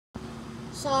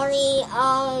sorry,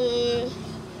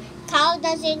 Kyle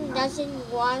doesn't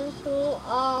want to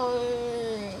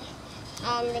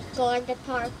record the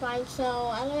PowerPoint, so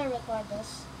I'm gonna record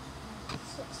this.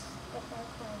 The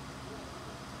PowerPoint.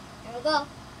 There we go.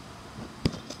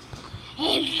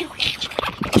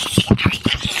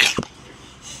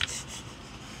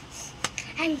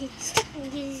 And it's stuck in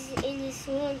this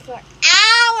room for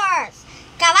hours.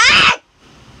 Come on!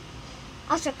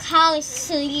 Also, Kyle is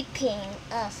sleeping.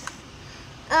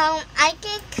 I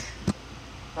think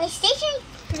my station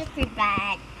is pretty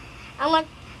bad. I want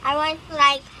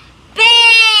like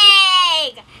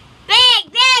big,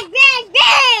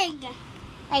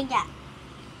 like that.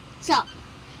 So,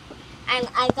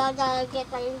 I gotta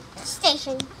get my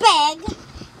station big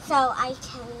so I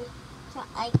can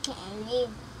live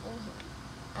in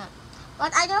here.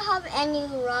 But I don't have any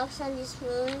rocks on this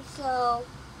room, so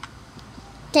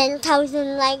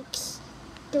 10,000 likes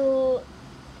to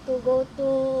go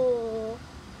to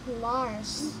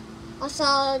Mars. Also,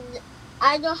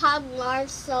 I don't have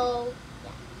Mars, so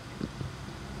yeah.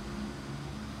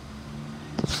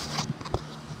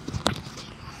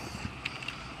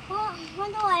 What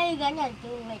am I gonna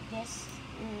do with this?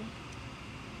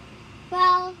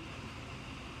 Well,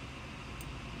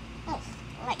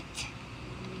 light.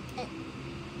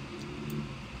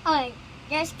 Oh,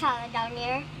 there's color down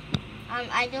here.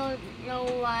 I don't know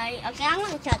why. Okay, I'm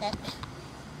gonna shut it.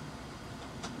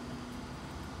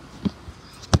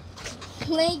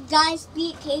 Wait, guys,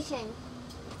 be patient.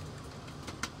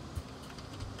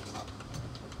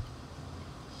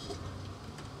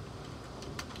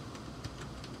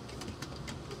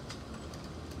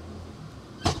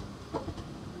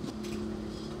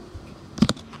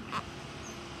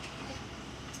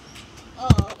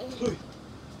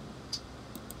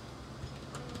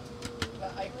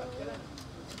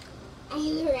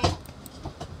 Right.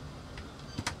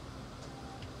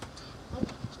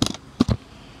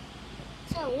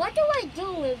 So what do I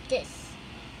do with this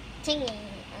thingy?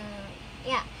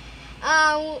 Yeah.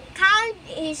 Kyle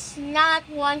is not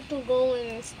want to go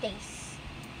in space,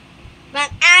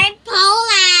 but I'm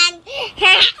Poland.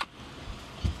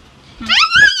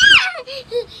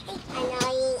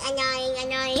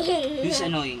 Annoying. Who's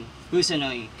annoying? Who's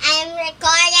annoying? I'm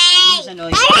recording. Who's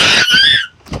annoying?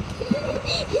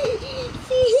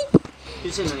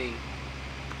 Who's annoying?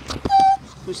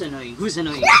 Who's annoying? Who's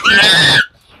annoying?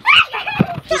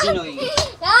 Who's annoying?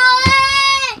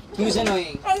 Who's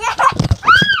annoying?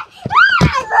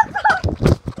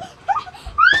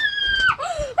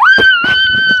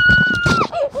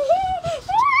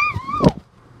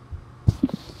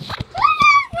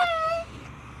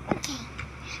 Okay,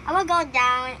 I will go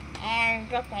down and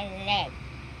broke my leg,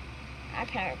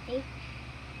 apparently.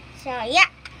 So yeah.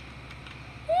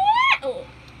 Oh.